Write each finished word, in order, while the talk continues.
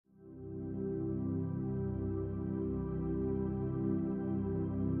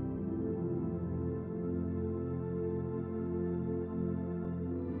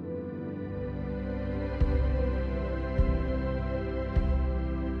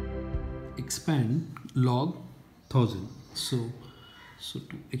expand log 1000. So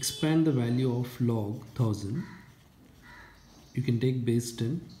to expand the value of log 1000, you can take base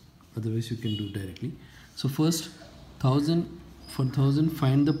 10, otherwise you can do directly. So first 1000, for 1000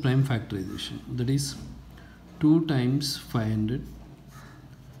 find the prime factorization, that is 2 times 500,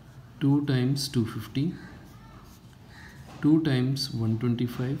 2 times 250, 2 times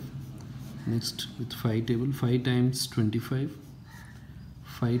 125, next with 5 table, 5 times 25,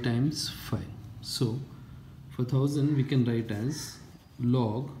 5 times 5. So for 1000 we can write as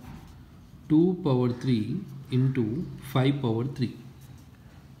log 2 power 3 into 5 power 3.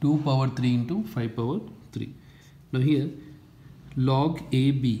 2 power 3 into 5 power 3. Now here log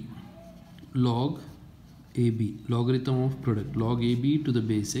AB, logarithm of product, log AB to the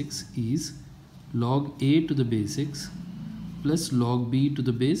base x is log A to the base x plus log B to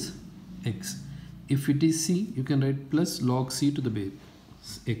the base x. If it is C, you can write plus log C to the base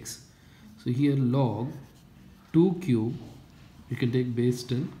x. So here log 2 cube, you can take base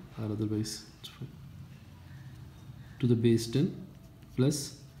 10 or otherwise it's fine, to the base 10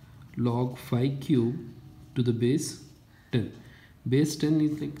 plus log 5 cube to the base 10. Base 10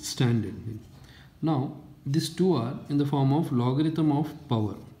 is like standard. Now these two are in the form of logarithm of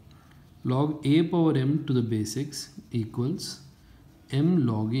power. Log A power m to the base x equals m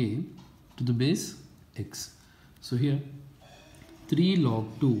log A to the base x. So here 3 log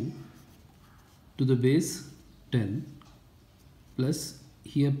 2 to the base 10 plus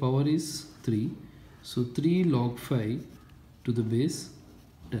here power is 3, so 3 log 5 to the base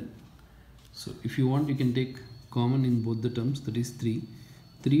 10. So if you want, you can take common in both the terms, that is 3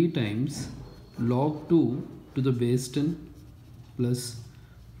 times log 2 to the base 10 plus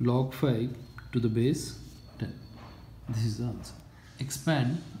log 5 to the base 10. This is the answer.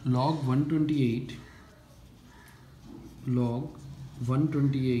 Expand log 128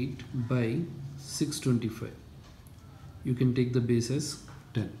 by 625. You can take the base as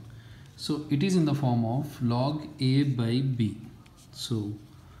 10. So it is in the form of log A by B. So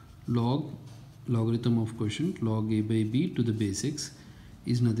logarithm of quotient, log A by B to the base x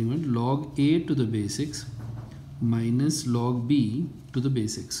is nothing but log A to the base x minus log B to the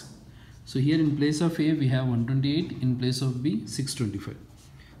base x. So here in place of A we have 128, in place of B 625.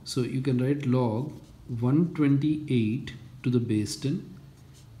 So you can write log 128 to the base 10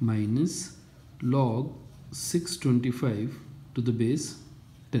 minus log 625 to the base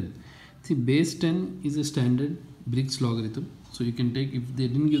 10. See, base 10 is a standard Briggs logarithm. So you can take, if they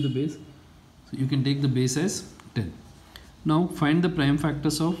didn't give the base, so you can take the base as 10. Now find the prime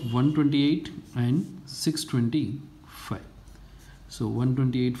factors of 128 and 625. So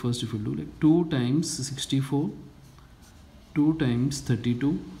 128 first, if you do like 2 times 64, 2 times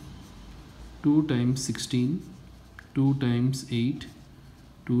 32, 2 times 16, 2 times 8,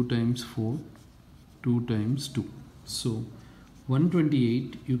 2 times 4, 2 times 2. So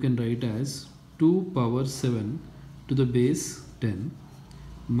 128 you can write as 2 power 7 to the base 10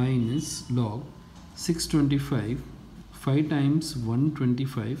 minus log 625, 5 times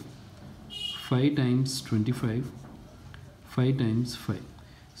 125, 5 times 25, 5 times 5.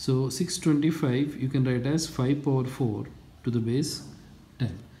 So 625 you can write as 5 power 4 to the base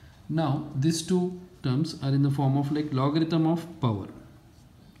 10. Now these two terms are in the form of like logarithm of power.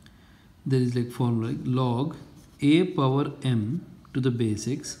 There is like formula like log A power m to the base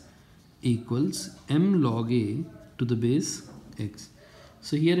x equals m log A to the base x.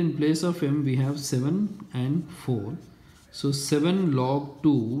 So here in place of m we have 7 and 4. So 7 log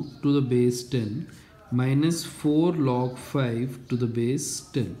 2 to the base 10 minus 4 log 5 to the base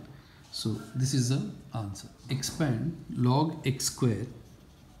 10. So this is the answer. Expand log x square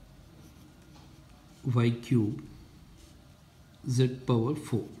y cube z power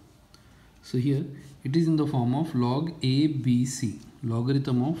 4. So here it is in the form of log ABC,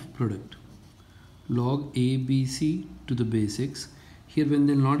 logarithm of product. Log ABC to the base x. Here when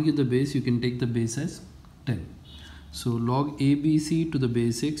they will not give the base, you can take the base as 10. So log ABC to the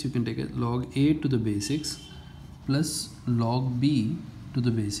base x, you can take it log A to the base x plus log B to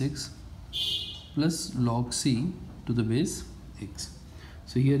the base x plus log C to the base x.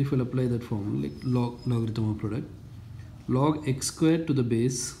 So here if you will apply that formula like logarithm of product, log x square to the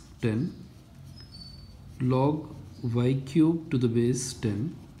base 10, log y cube to the base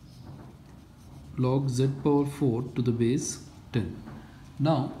 10, log z power 4 to the base 10.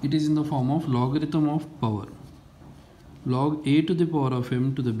 Now it is in the form of logarithm of power. Log A to the power of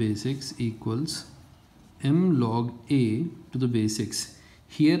m to the base x equals m log A to the base x.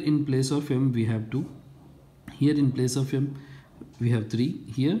 Here in place of m we have 2. Here in place of m we have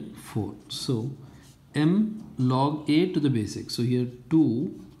 3. Here 4. So m log A to the base x. So here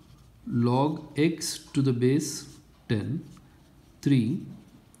 2 log x to the base 10, 3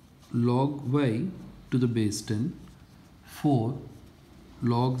 log y to the base 10, 4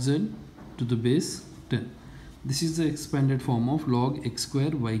 log z to the base 10. This is the expanded form of log x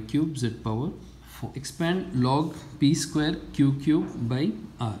square y cube z power 4. Expand log p square q cube by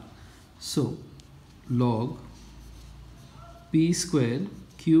r. So log p square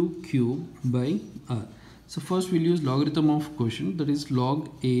q cube by r. So first we'll use logarithm of quotient, that is log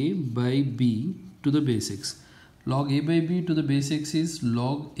a by b to the base x. Log a by b to the base x is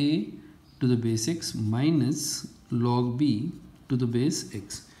log a to the base x minus log b to the base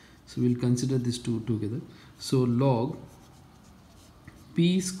x. So we'll consider these two together. So log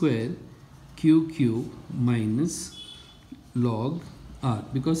p square q cube minus log r,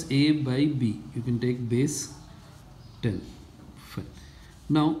 because a by b you can take base 10. Fine.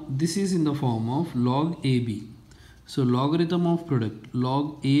 Now this is in the form of log ab. So logarithm of product,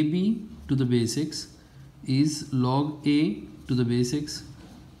 log ab to the base x is log a to the base x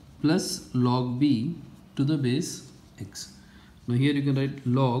plus log b to the base x. Now here you can write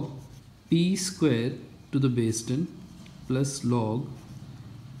log p square to the base 10 plus log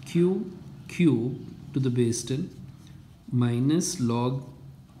q cube to the base 10 minus log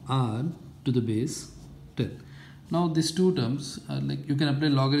r to the base 10. Now these two terms are like, you can apply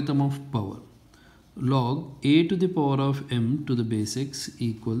logarithm of power. Log a to the power of m to the base x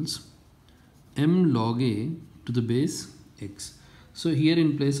equals m log a to the base x. So here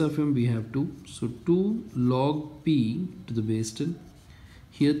in place of m we have 2. So 2 log p to the base 10.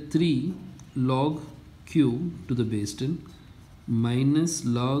 Here 3 log q to the base 10 minus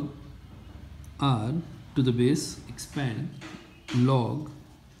log r to the base. Expand log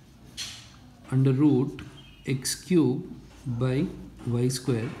under root x cube by y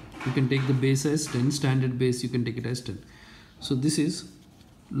square. You can take the base as 10, standard base you can take it as 10. So this is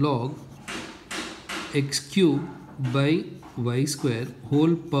log x cube by y square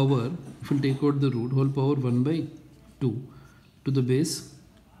whole power, if you take out the root, whole power 1 by 2 to the base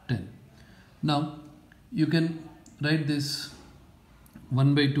 10. Now you can write this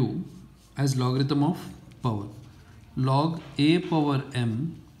 1 by 2 as logarithm of power. Log a power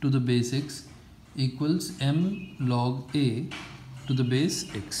m to the base x equals m log a to the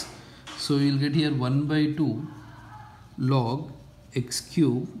base x. So you'll get here 1 by 2 log x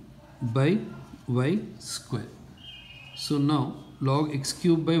cube by y square. So now log x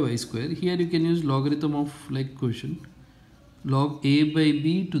cube by y square, here you can use logarithm of like quotient. Log a by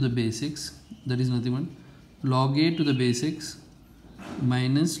b to the base x, that is nothing but log a to the base x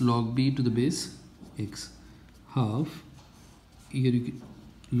minus log b to the base x, half here you can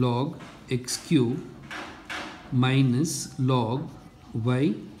log x cube minus log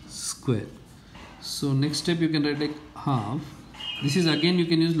y square. So next step you can write like half. This is again you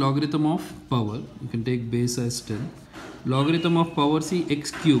can use logarithm of power. You can take base as 10. Logarithm of power, see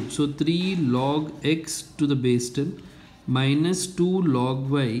x cube. So 3 log x to the base 10 minus 2 log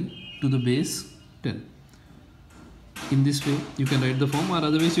y to the base 10. In this way you can write the form, or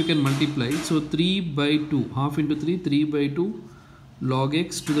otherwise you can multiply. So 3 by 2, half into 3, 3 by 2 log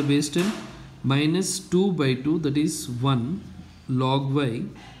x to the base 10 minus 2 by 2, that is 1 log y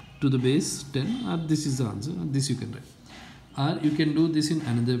to the base 10, or this is the answer. This you can write. Or you can do this in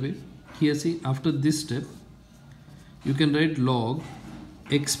another way. Here see, after this step you can write log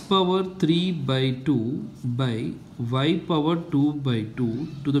x power 3 by 2 by y power 2 by 2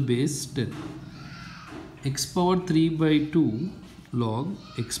 to the base 10. X power 3 by 2 log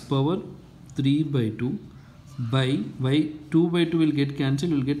x power 3 by 2 by y, 2 by 2 will get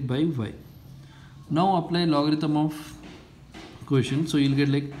cancelled, you will get by y. Now apply logarithm of quotient. So you will get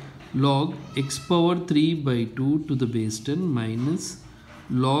like log x power 3 by 2 to the base 10 minus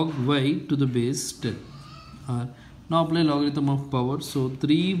log y to the base 10. Now apply logarithm of power. So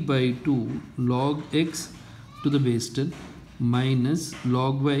 3 by 2 log x to the base 10 minus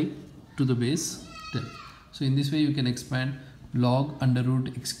log y to the base 10. So in this way you can expand log under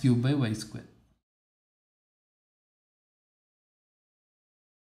root x cube by y square.